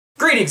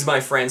Greetings, my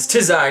friends.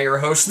 'Tis I, your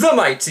host, the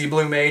Mighty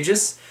Blue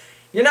Mages.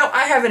 You know,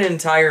 I have an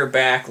entire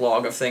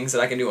backlog of things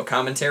that I can do a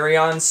commentary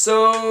on,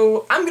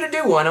 so I'm gonna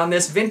do one on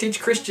this vintage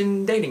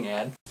Christian dating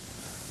ad.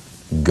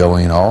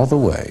 Going all the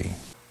way.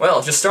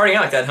 Well, just starting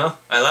out like that, huh?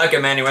 I like a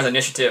man who has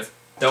initiative.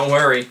 Don't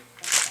worry.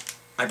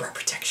 I brought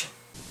protection.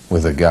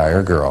 With a guy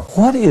or girl.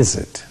 What is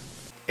it?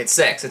 It's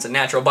sex. It's a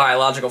natural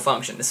biological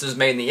function. This was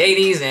made in the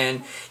 80s,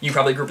 and you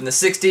probably grew up in the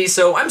 60s,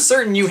 so I'm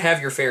certain you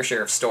have your fair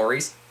share of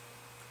stories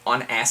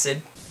on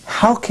acid.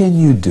 How can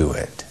you do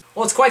it?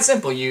 Well, it's quite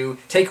simple. You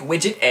take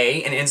widget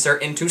A and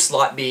insert into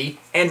slot B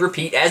and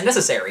repeat as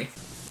necessary.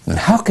 And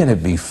how can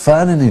it be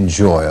fun and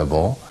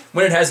enjoyable?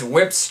 When it has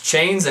whips,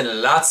 chains,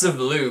 and lots of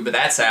lube,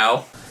 that's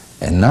how.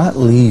 And not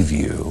leave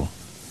you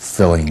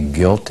feeling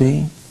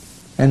guilty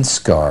and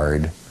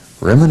scarred,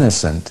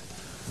 reminiscent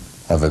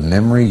of a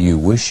memory you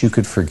wish you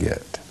could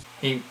forget.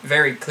 He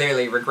very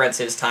clearly regrets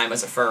his time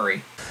as a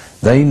furry.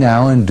 They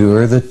now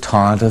endure the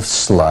taunt of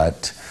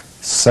slut.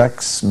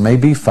 Sex may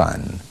be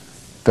fun,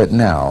 but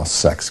now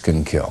sex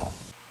can kill.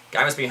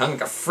 Guy must be hung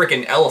like a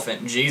frickin'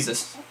 elephant,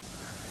 Jesus.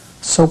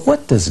 So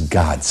what does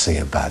God say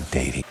about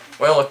dating?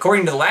 Well,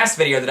 according to the last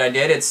video that I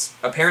did, it's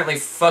apparently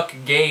fuck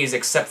gays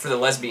except for the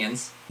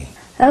lesbians.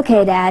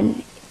 Okay,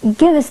 Dad,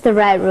 give us the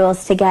right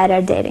rules to guide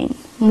our dating.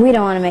 We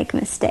don't want to make a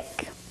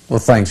mistake. Well,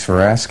 thanks for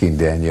asking,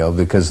 Danielle,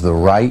 because the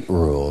right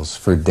rules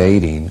for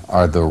dating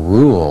are the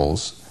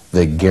rules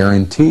that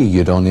guarantee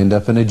you don't end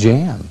up in a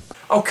jam.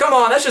 Oh, come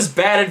on, that's just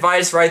bad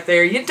advice right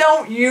there. You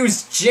don't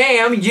use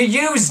jam, you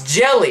use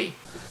jelly.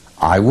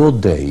 I will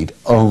date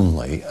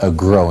only a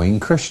growing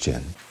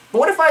Christian. But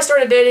what if I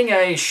started dating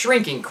a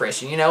shrinking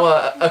Christian? You know,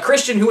 a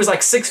Christian who was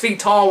like 6 feet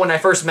tall when I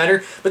first met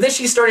her, but then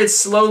she started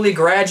slowly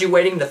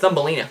graduating to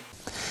Thumbelina.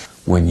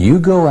 When you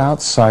go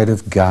outside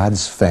of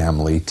God's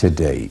family to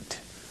date,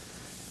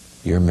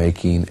 you're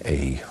making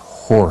a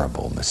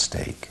horrible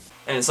mistake.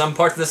 And in some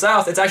parts of the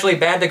South, it's actually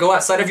bad to go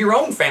outside of your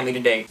own family to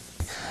date.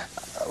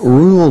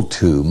 Rule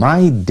 2,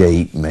 my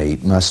date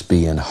mate must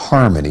be in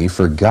harmony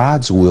for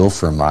God's will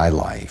for my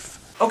life.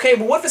 Okay,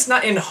 but what if it's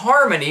not in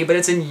harmony, but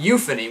it's in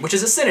euphony, which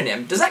is a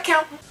synonym? Does that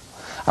count?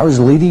 I was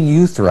leading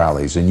youth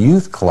rallies and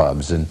youth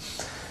clubs, and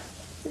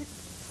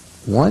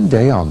one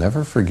day I'll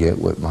never forget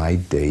what my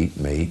date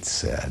mate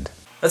said.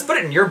 Let's put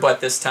it in your butt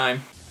this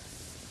time.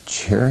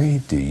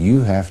 Jerry, do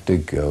you have to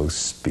go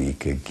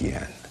speak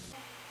again?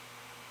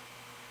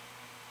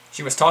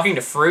 She was talking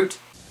to fruit?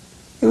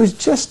 It was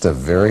just a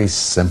very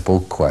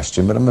simple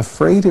question, but I'm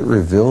afraid it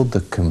revealed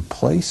the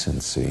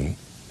complacency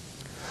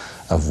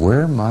of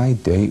where my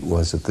date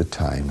was at the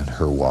time in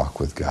her walk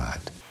with God.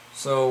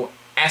 So,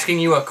 asking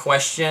you a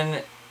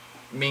question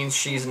means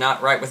she's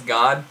not right with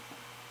God?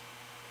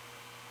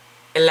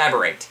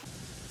 Elaborate.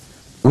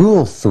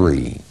 Rule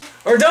 3.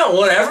 Or don't,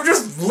 whatever,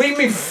 just leave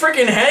me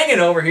freaking hanging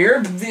over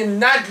here.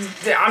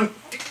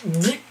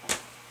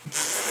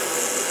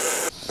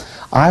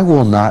 I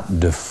will not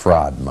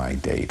defraud my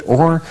date,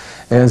 or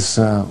as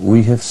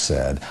we have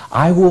said,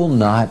 I will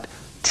not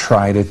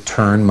try to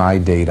turn my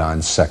date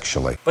on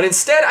sexually. But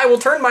instead, I will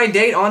turn my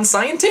date on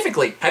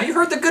scientifically. Have you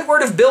heard the good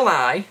word of Bill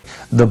Nye?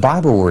 The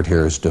Bible word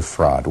here is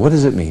defraud. What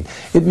does it mean?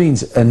 It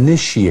means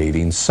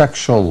initiating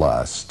sexual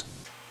lust.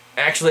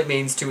 Actually, it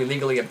means to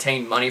illegally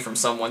obtain money from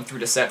someone through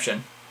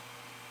deception.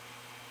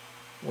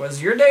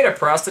 Was your date a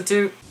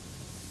prostitute?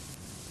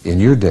 In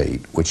your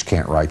date, which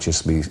can't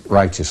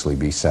righteously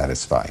be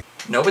satisfied.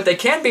 No, but they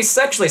can be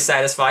sexually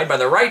satisfied by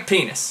the right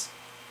penis.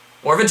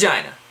 Or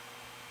vagina.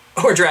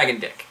 Or dragon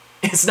dick.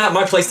 It's not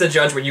my place to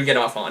judge what you get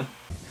off on.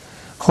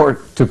 Or,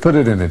 to put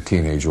it in a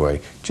teenage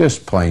way,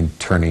 just plain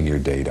turning your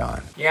date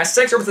on. Yeah,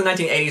 sex robots in the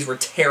 1980s were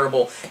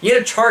terrible. You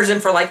had to charge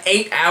them for like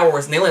 8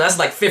 hours, and they only lasted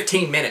like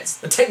 15 minutes.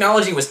 The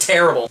technology was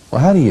terrible.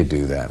 Well, how do you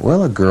do that?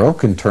 Well, a girl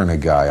can turn a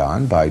guy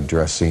on by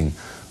dressing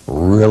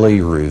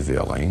really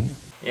revealing.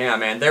 Yeah,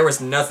 man, there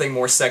was nothing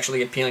more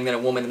sexually appealing than a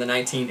woman in the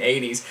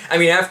 1980s. I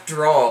mean,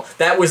 after all,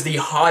 that was the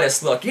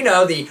hottest look. You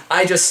know, the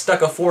I just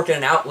stuck a fork in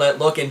an outlet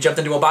look and jumped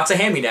into a box of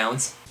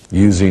hand-me-downs.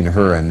 Using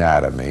her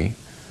anatomy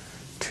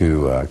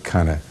to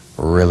kind of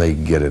really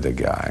get at a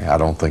guy. I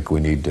don't think we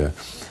need to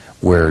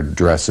wear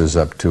dresses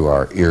up to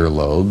our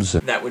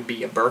earlobes. That would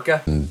be a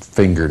burqa. And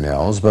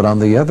fingernails, but on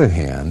the other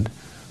hand,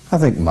 I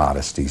think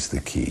modesty's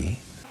the key.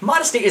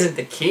 Modesty isn't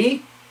the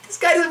key. This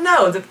guy doesn't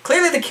know.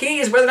 Clearly the key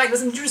is whether or not he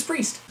listens to Judas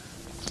Priest.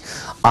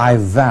 I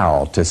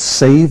vow to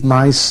save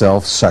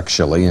myself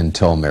sexually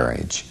until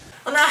marriage.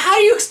 Well, now, how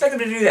do you expect them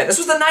to do that? This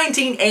was the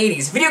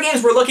 1980s. Video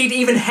games were lucky to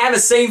even have a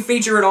same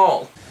feature at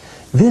all.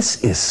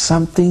 This is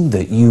something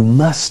that you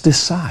must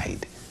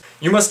decide.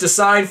 You must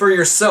decide for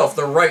yourself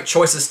the right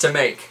choices to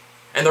make.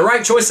 And the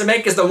right choice to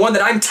make is the one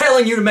that I'm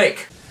telling you to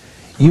make.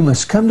 You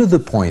must come to the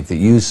point that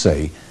you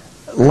say,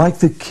 like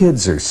the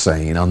kids are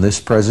saying on this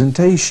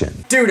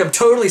presentation. Dude, I'm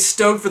totally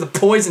stoked for the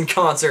Poison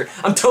concert.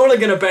 I'm totally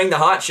gonna bang the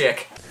hot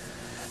chick.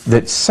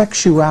 That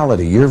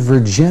sexuality, your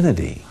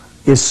virginity,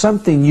 is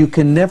something you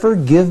can never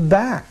give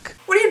back.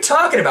 What are you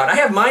talking about? I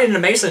have mine in a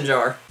mason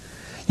jar.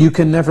 You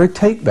can never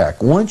take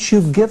back. Once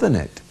you've given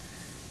it,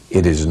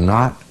 It is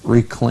not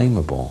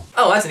reclaimable.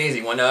 Oh, that's an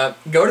easy one.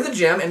 Go to the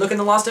gym and look in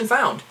the lost and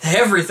found.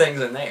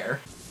 Everything's in there.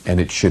 And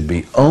it should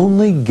be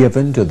only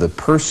given to the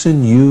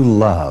person you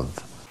love.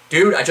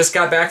 Dude, I just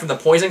got back from the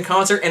Poison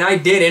concert, and I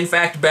did, in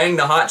fact, bang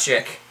the hot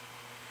chick.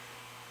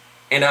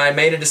 And I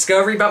made a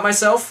discovery about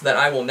myself that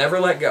I will never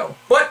let go.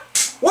 But,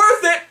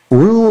 worth it!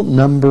 Rule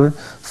number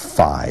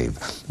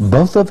 5.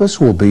 Both of us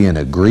will be in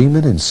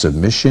agreement and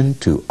submission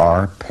to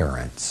our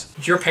parents.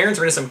 Your parents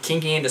are into some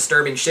kinky and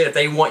disturbing shit if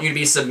they want you to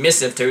be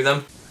submissive to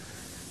them.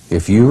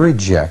 If you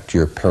reject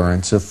your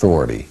parents'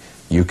 authority,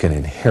 you can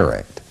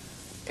inherit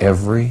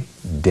every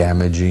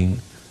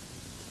damaging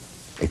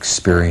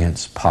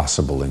experience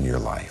possible in your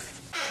life.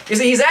 You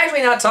see, he's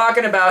actually not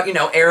talking about,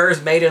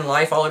 errors made in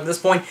life all at this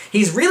point.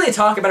 He's really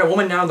talking about a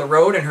woman down the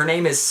road, and her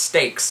name is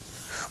Stakes.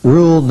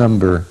 Rule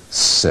number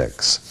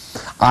 6.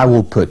 I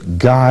will put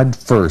God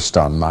first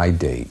on my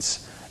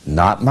dates,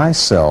 not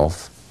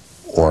myself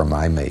or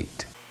my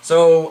mate.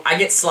 So, I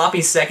get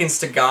sloppy seconds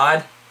to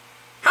God?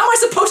 How am I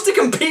supposed to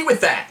compete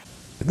with that?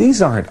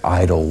 These aren't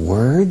idle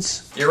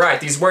words. You're right,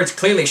 these words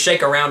clearly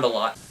shake around a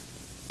lot.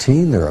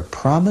 Teen, they're a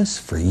promise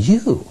for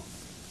you.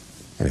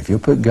 And if you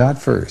put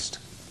God first,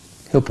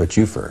 He'll put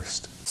you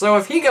first. So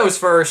if he goes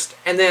first,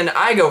 and then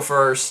I go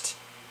first,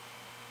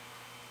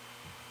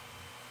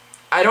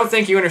 I don't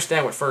think you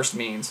understand what first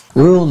means.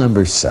 Rule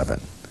number 7.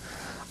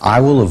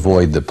 I will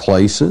avoid the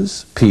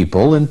places,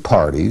 people, and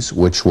parties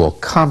which will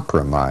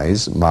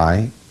compromise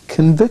my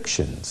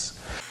convictions.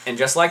 And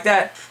just like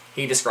that,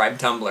 he described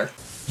Tumblr.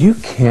 You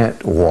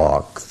can't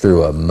walk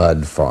through a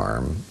mud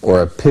farm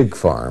or a pig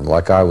farm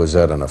like I was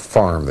at on a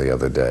farm the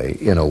other day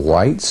in a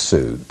white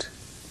suit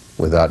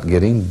without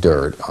getting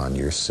dirt on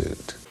your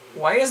suit.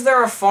 Why is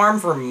there a farm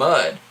for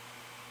mud?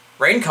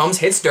 Rain comes,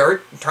 hits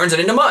dirt, and turns it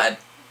into mud.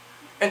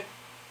 And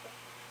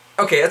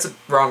okay, that's a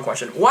wrong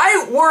question.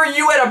 Why were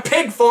you at a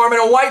pig farm in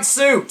a white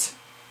suit?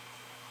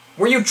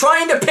 Were you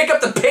trying to pick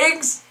up the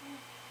pigs?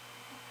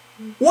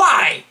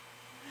 Why?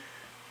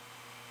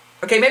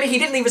 Okay, maybe he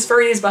didn't leave his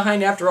furry days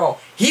behind after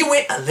all. He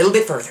went a little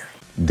bit further.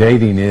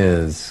 Dating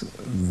is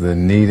the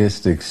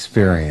neatest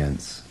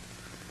experience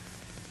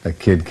a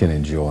kid can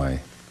enjoy.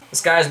 This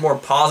guy has more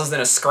pauses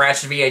than a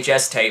scratched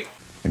VHS tape.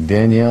 And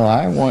Danielle,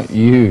 I want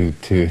you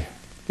to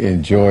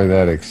enjoy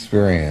that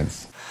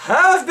experience.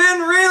 I've been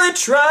really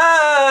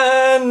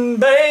trying,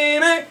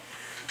 baby.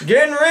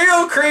 Getting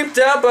real creeped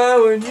out by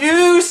what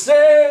you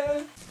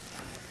said.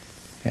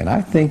 And I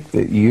think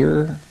that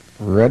you're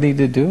ready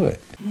to do it.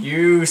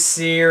 You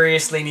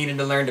seriously needed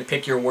to learn to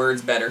pick your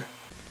words better.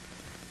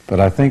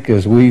 But I think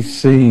as we've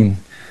seen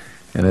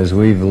and as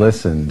we've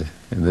listened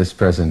in this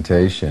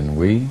presentation,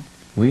 we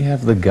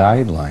have the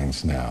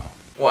guidelines now.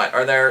 What,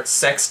 are there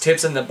sex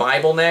tips in the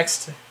Bible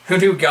next? Who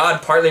knew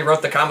God partly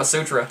wrote the Kama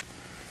Sutra?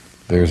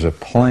 There's a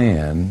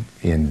plan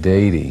in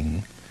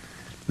dating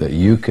that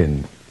you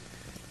can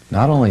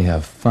not only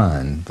have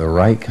fun, the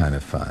right kind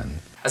of fun,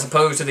 As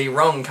opposed to the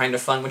wrong kind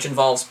of fun, which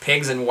involves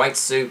pigs in white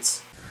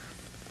suits.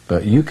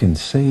 but you can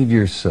save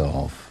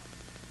yourself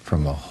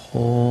from a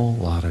whole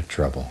lot of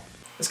trouble.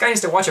 This guy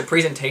needs to watch a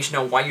presentation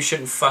on why you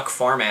shouldn't fuck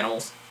farm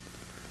animals.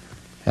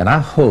 And I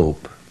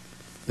hope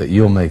that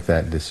you'll make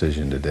that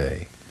decision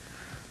today,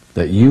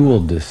 that you will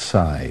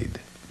decide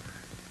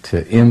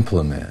to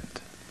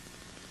implement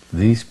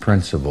these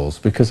principles,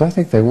 because I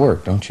think they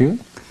work, don't you?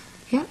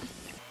 Yeah.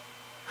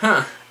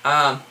 Huh.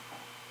 I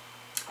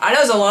know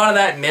there's a lot of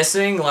that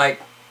missing,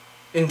 like,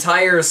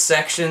 entire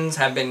sections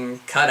have been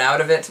cut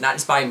out of it, not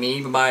just by me,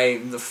 but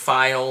by the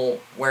file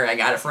where I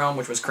got it from,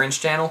 which was Cringe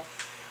Channel.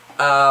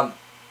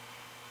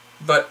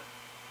 But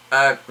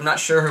I'm not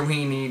sure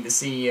we need to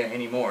see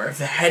any more of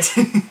that.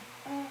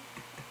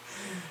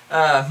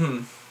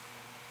 I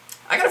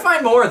gotta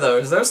find more of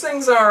those. Those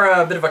things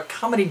are a bit of a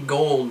comedy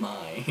gold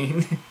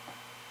mine.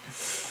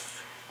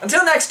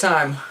 Until next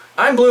time,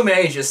 I'm Blue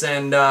Magus,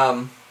 and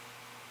I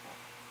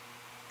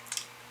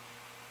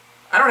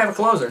don't have a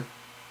closer.